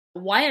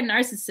Why a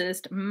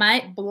narcissist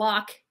might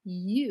block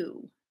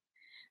you.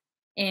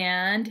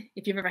 And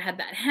if you've ever had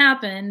that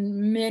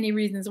happen, many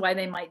reasons why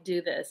they might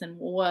do this and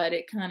what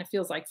it kind of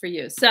feels like for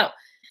you. So,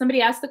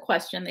 somebody asked the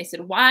question, they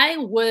said, why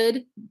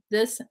would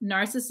this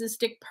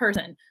narcissistic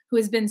person who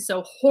has been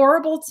so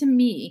horrible to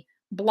me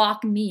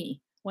block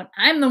me when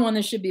I'm the one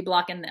that should be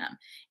blocking them?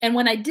 And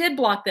when I did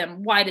block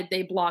them, why did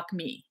they block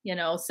me?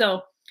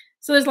 So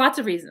there's lots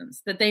of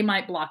reasons that they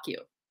might block you.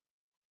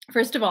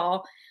 First of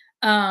all,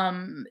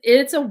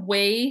 it's a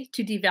way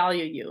to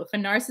devalue you. If a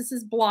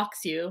narcissist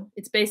blocks you,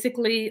 it's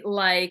basically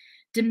like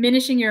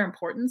diminishing your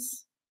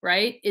importance,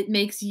 right? It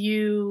makes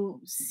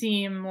you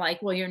seem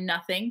like, well, you're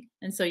nothing,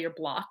 and so you're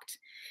blocked.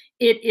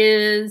 It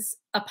is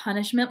a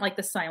punishment, like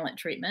the silent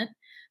treatment.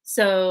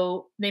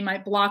 So they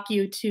might block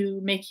you to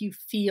make you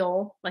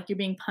feel like you're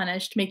being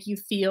punished, make you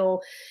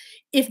feel,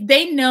 if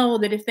they know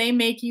that if they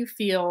make you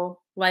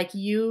feel like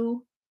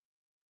you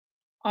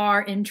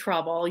are in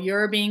trouble,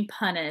 you're being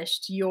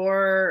punished,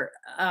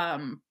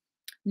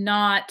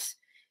 not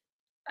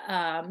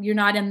you're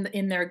not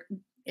in their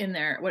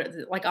what is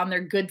it, like on their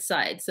good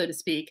side, so to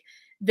speak,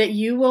 that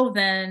you will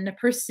then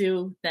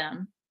pursue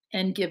them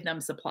and give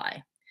them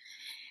supply.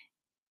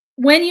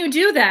 When you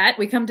do that,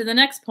 we come to the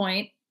next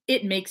point,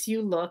 it makes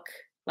you look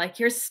like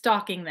you're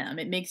stalking them.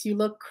 It makes you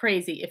look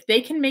crazy. If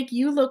they can make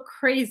you look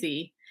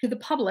crazy to the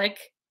public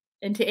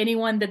and to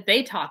anyone that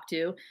they talk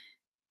to,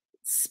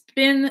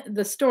 spin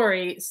the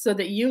story so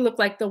that you look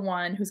like the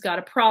one who's got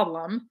a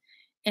problem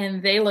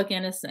and they look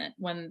innocent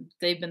when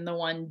they've been the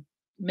one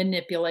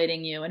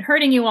manipulating you and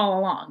hurting you all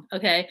along.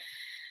 Okay.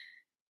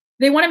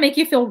 They want to make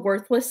you feel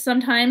worthless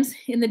sometimes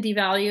in the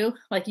devalue,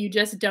 like you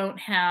just don't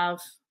have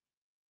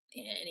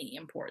any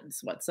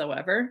importance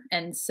whatsoever.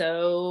 And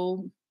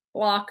so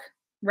block,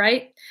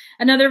 right?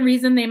 Another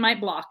reason they might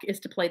block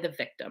is to play the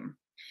victim.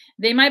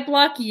 They might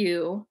block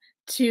you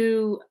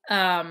to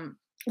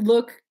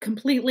look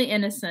completely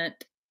innocent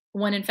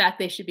when in fact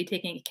they should be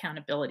taking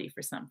accountability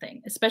for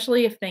something,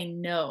 especially if they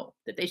know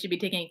that they should be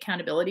taking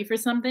accountability for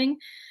something.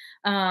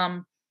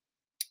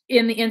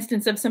 In the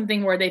instance of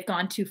something where they've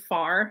gone too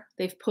far,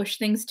 they've pushed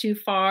things too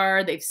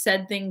far, they've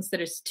said things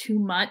that is too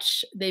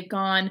much, they've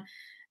done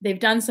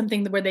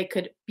something where they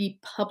could be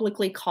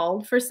publicly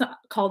called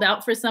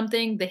out for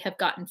something, they have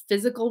gotten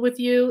physical with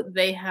you,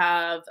 they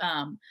have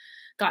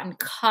gotten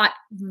caught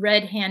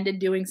red-handed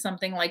doing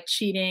something like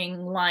cheating,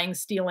 lying,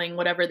 stealing,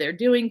 whatever they're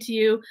doing to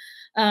you.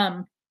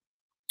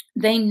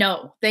 They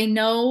know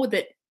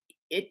that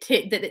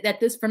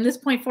from this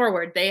point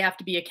forward, they have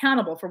to be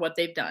accountable for what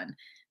they've done.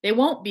 They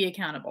won't be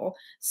accountable.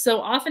 So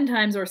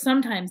oftentimes or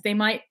sometimes they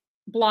might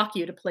block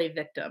you to play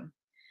victim,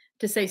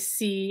 to say,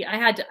 see, I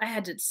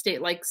had to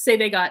state, like, say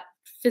they got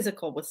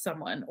physical with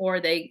someone, or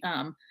they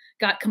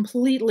got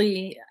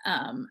completely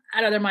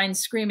out of their mind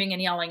screaming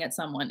and yelling at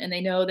someone, and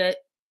they know that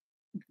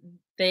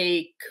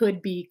they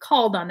could be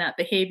called on that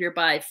behavior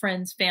by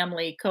friends,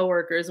 family,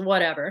 coworkers,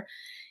 whatever,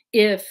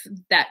 if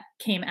that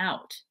came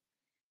out.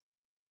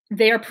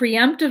 They are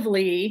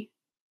preemptively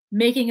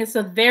making it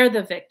so they're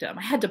the victim.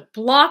 I had to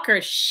block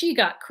her. She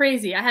got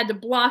crazy. I had to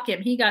block him.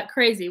 He got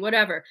crazy,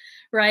 whatever.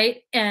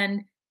 Right.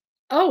 And,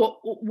 oh,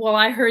 well,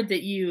 I heard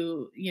that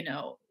you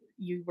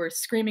were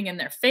screaming in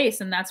their face,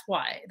 and that's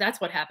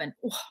what happened.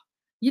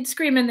 You'd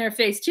scream in their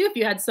face too if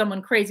you had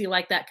someone crazy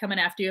like that coming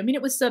after you. I mean,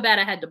 it was so bad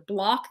I had to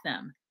block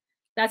them.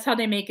 That's how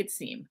they make it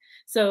seem.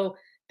 So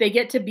they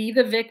get to be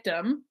the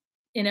victim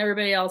in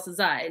everybody else's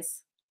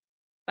eyes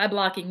by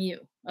blocking you.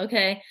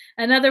 Okay.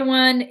 Another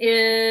one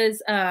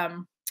is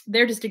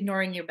they're just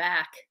ignoring you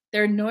back.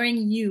 They're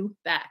ignoring you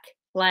back,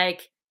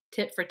 like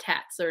tit for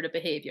tat sort of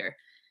behavior.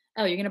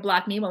 Oh, you're going to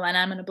block me? Well, then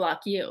I'm going to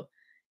block you.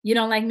 You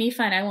don't like me?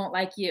 Fine, I won't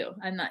like you.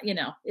 I'm not,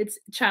 it's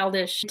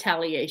childish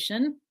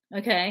retaliation.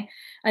 Okay.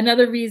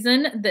 Another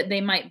reason that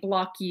they might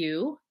block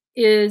you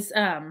is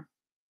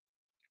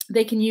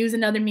they can use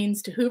another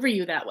means to hoover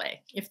you that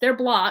way. If they're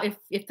blocked,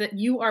 if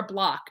you are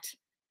blocked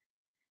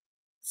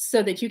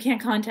so that you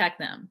can't contact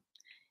them,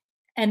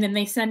 and then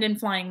they send in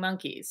flying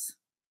monkeys,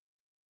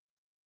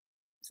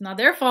 it's not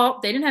their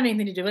fault. They didn't have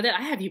anything to do with it.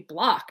 I have you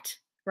blocked,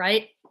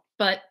 right?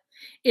 But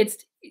it's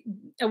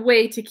a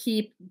way to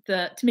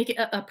make it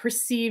a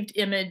perceived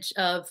image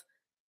of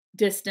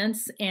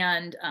distance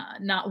and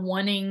not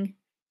wanting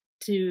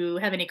to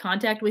have any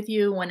contact with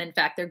you, when in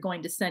fact they're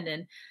going to send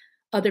in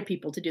other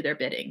people to do their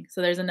bidding. So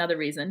there's another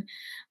reason.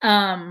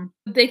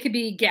 They could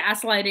be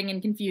gaslighting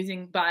and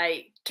confusing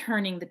by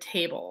turning the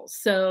tables.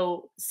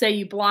 So say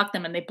you block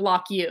them and they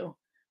block you,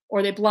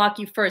 or they block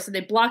you first. So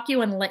they block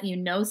you and let you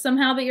know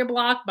somehow that you're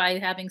blocked by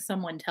having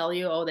someone tell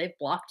you, oh, they've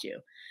blocked you,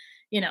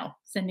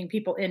 sending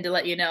people in to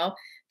let you know.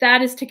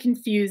 That is to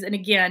confuse and,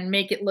 again,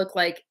 make it look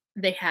like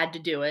they had to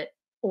do it,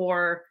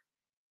 or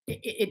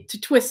to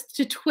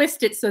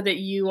twist it so that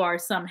you are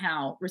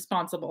somehow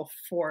responsible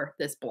for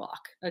this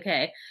block.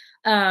 Okay.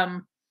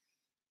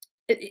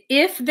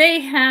 If they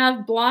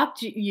have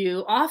blocked you,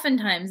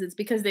 oftentimes it's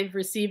because they've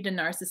received a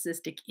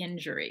narcissistic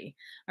injury.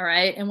 All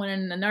right. And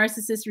when a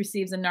narcissist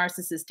receives a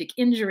narcissistic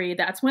injury,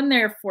 that's when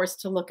they're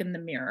forced to look in the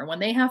mirror. When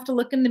they have to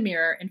look in the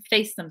mirror and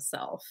face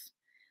themselves,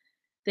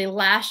 they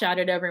lash out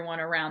at everyone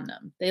around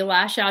them. They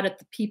lash out at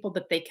the people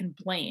that they can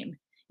blame.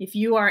 If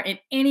you are in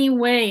any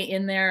way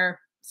in their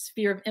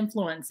sphere of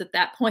influence at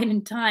that point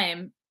in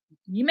time,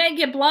 you may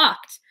get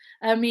blocked.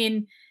 I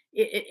mean,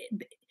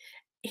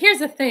 here's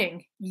the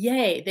thing.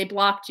 Yay, they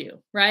blocked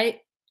you, right?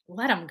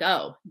 Let them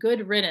go.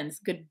 Good riddance.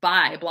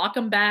 Goodbye. Block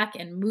them back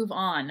and move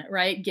on,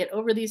 right? Get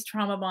over these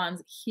trauma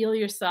bonds, heal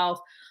yourself.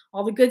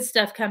 All the good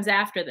stuff comes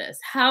after this.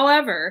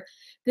 However,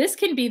 this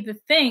can be the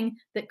thing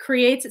that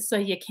creates it so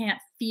you can't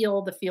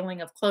feel the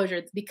feeling of closure.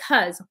 It's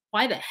because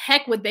why the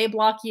heck would they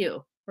block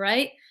you,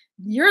 right?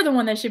 You're the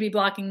one that should be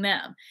blocking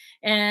them.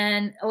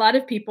 And a lot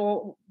of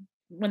people,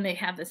 when they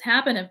have this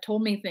happen, have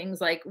told me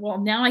things like, well,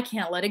 now I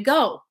can't let it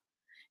go.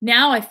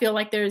 Now I feel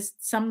like there's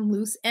some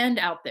loose end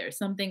out there,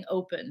 something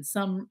open,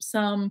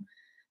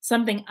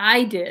 something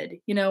I did,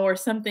 you know, or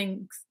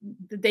something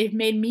that they've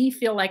made me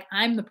feel like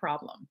I'm the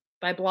problem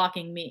by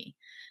blocking me.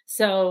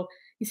 So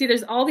you see,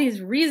 there's all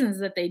these reasons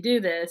that they do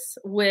this,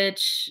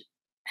 which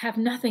have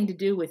nothing to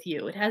do with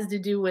you. It has to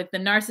do with the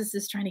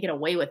narcissist trying to get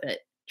away with it,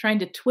 trying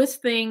to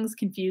twist things,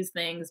 confuse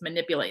things,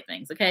 manipulate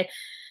things. Okay.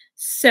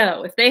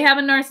 So if they have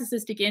a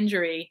narcissistic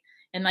injury,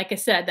 and like I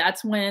said,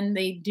 that's when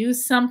they do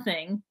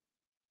something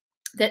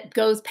that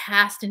goes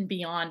past and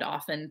beyond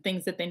often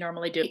things that they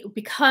normally do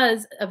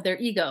because of their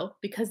ego,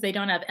 because they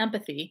don't have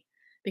empathy,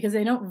 because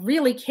they don't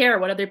really care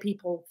what other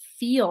people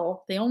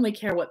feel. They only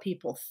care what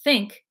people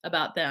think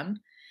about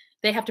them.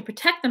 They have to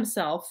protect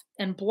themselves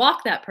and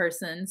block that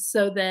person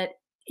so that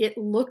it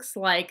looks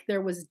like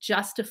there was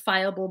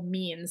justifiable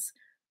means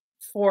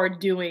for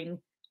doing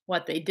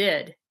what they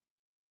did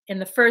in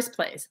the first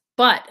place.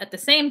 But at the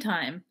same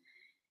time,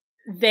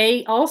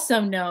 they also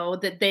know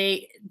that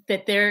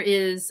there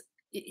is,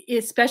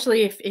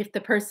 especially if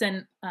the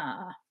person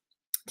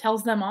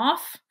tells them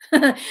off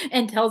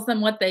and tells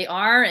them what they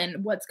are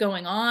and what's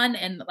going on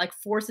and like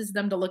forces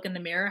them to look in the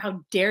mirror.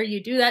 How dare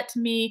you do that to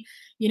me?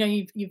 You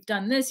know, you've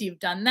done this, you've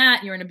done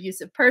that. You're an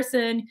abusive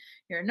person.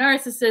 You're a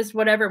narcissist,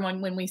 whatever.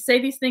 When we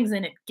say these things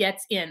and it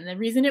gets in, the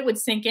reason it would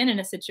sink in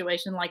a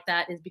situation like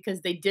that is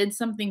because they did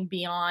something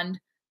beyond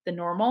the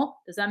normal.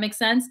 Does that make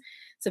sense?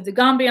 So if they've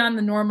gone beyond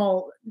the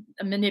normal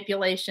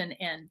manipulation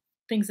and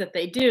things that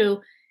they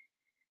do,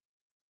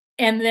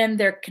 and then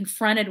they're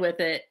confronted with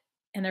it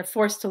and they're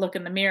forced to look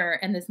in the mirror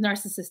and this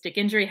narcissistic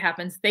injury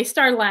happens, they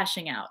start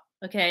lashing out.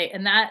 Okay.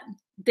 And that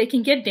they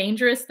can get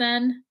dangerous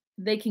then.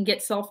 They can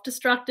get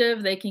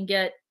self-destructive. They can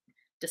get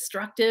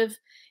destructive.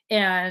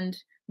 And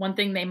one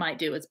thing they might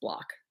do is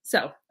block.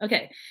 So,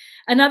 okay.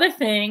 Another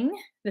thing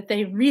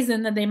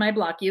reason that they might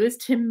block you is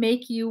to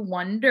make you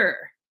wonder.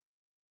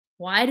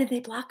 Why did they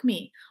block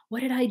me?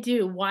 What did I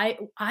do? Why?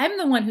 I'm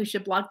the one who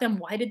should block them.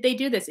 Why did they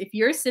do this? If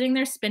you're sitting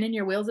there spinning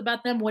your wheels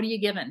about them, what are you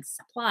giving?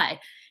 Supply.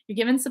 You're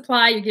giving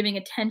supply, you're giving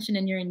attention,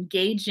 and you're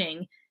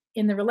engaging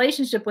in the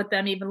relationship with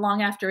them even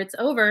long after it's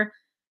over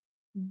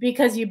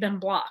because you've been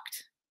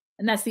blocked.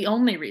 And that's the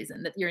only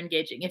reason that you're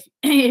engaging.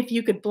 If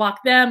you could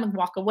block them and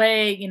walk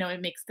away, you know,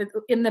 it makes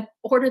in the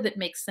order that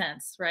makes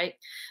sense, right?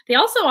 They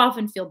also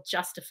often feel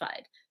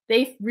justified.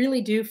 They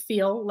really do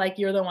feel like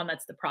you're the one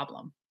that's the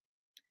problem.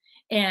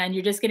 And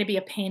you're just going to be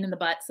a pain in the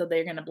butt, so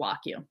they're going to block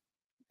you.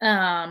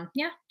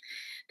 Yeah.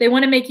 They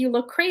want to make you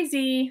look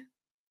crazy.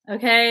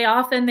 Okay.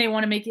 Often they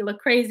want to make you look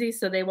crazy,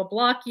 so they will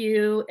block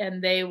you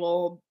and they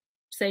will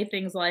say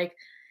things like,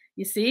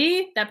 you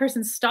see, that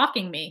person's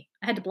stalking me.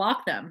 I had to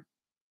block them.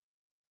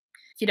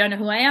 If you don't know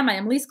who I am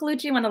Lise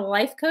Colucci, one of the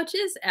life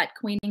coaches at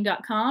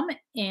queenbeing.com.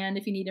 And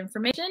if you need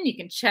information, you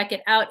can check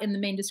it out in the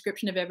main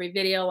description of every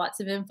video. Lots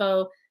of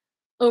info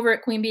over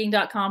at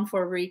queenbeing.com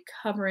for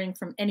recovering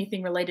from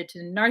anything related to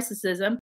narcissism.